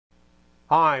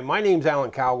Hi, my name's Alan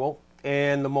Cowgill,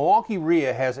 and the Milwaukee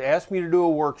REIA has asked me to do a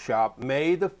workshop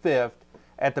May the 5th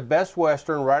at the Best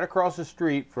Western right across the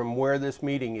street from where this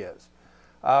meeting is.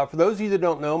 For those of you that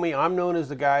don't know me, I'm known as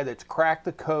the guy that's cracked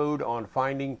the code on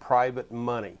finding private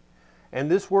money.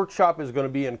 And this workshop is going to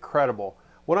be incredible.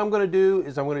 What I'm going to do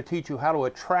is I'm going to teach you how to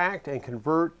attract and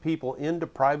convert people into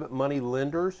private money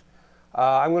lenders.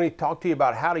 I'm going to talk to you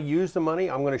about how to use the money.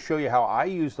 I'm going to show you how I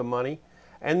use the money.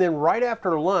 And then right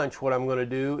after lunch, what I'm going to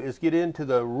do is get into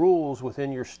the rules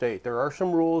within your state. There are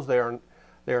some rules. They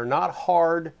are not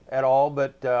hard at all,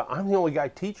 but I'm the only guy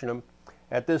teaching them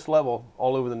at this level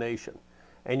all over the nation.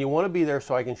 And you want to be there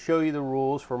so I can show you the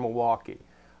rules for Milwaukee.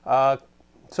 I'm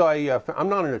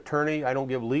not an attorney. I don't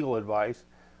give legal advice.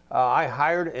 I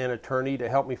hired an attorney to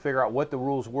help me figure out what the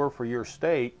rules were for your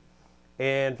state.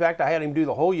 And in fact, I had him do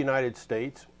the whole United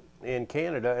States and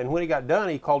Canada. And when he got done,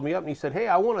 he called me up and he said, "Hey,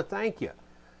 I want to thank you."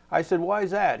 I said, "Why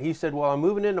is that?" He said, "Well, I'm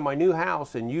moving into my new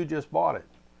house and you just bought it."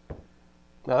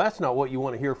 Now, that's not what you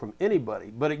want to hear from anybody,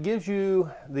 but it gives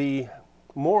you the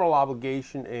moral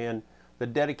obligation and the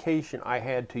dedication I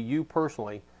had to you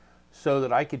personally so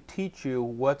that I could teach you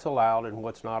what's allowed and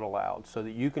what's not allowed so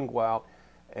that you can go out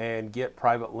and get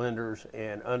private lenders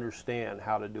and understand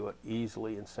how to do it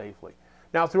easily and safely.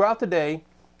 Now, throughout the day,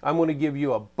 I'm going to give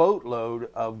you a boatload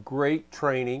of great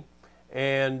training,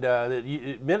 and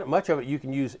much of it you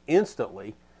can use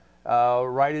instantly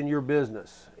right in your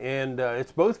business. And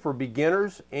it's both for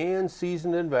beginners and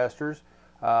seasoned investors.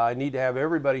 I need to have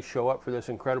everybody show up for this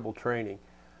incredible training.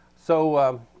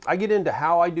 So I get into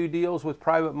how I do deals with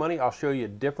private money. I'll show you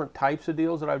different types of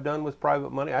deals that I've done with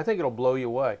private money. I think it'll blow you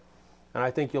away, and I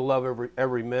think you'll love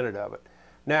every minute of it.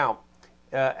 Now,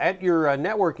 at your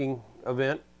networking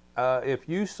event, if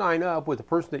you sign up with the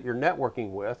person that you're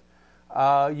networking with,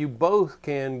 you both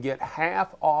can get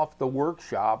half off the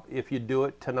workshop if you do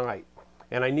it tonight.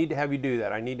 And I need to have you do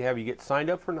that. I need to have you get signed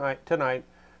up for tonight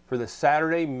for the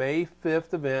Saturday, May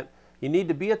 5th event. You need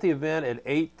to be at the event at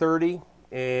 8:30,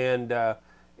 and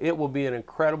it will be an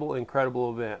incredible,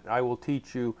 incredible event. I will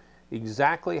teach you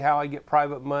exactly how I get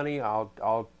private money.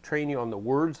 I'll train you on the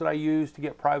words that I use to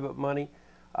get private money,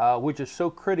 which is so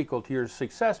critical to your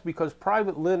success because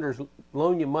private lenders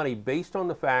loan you money based on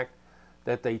the fact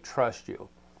that they trust you.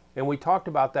 And we talked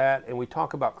about that, and we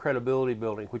talk about credibility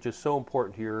building, which is so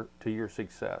important to your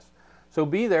success. So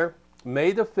be there,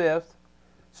 May the 5th,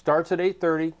 starts at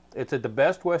 8:30. It's at the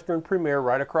Best Western Premier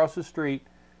right across the street,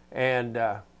 and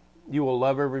you will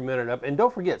love every minute of it. And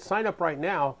don't forget, sign up right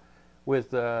now with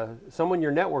someone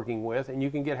you're networking with, and you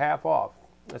can get half off.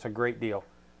 That's a great deal.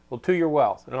 Well, to your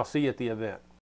wealth, and I'll see you at the event.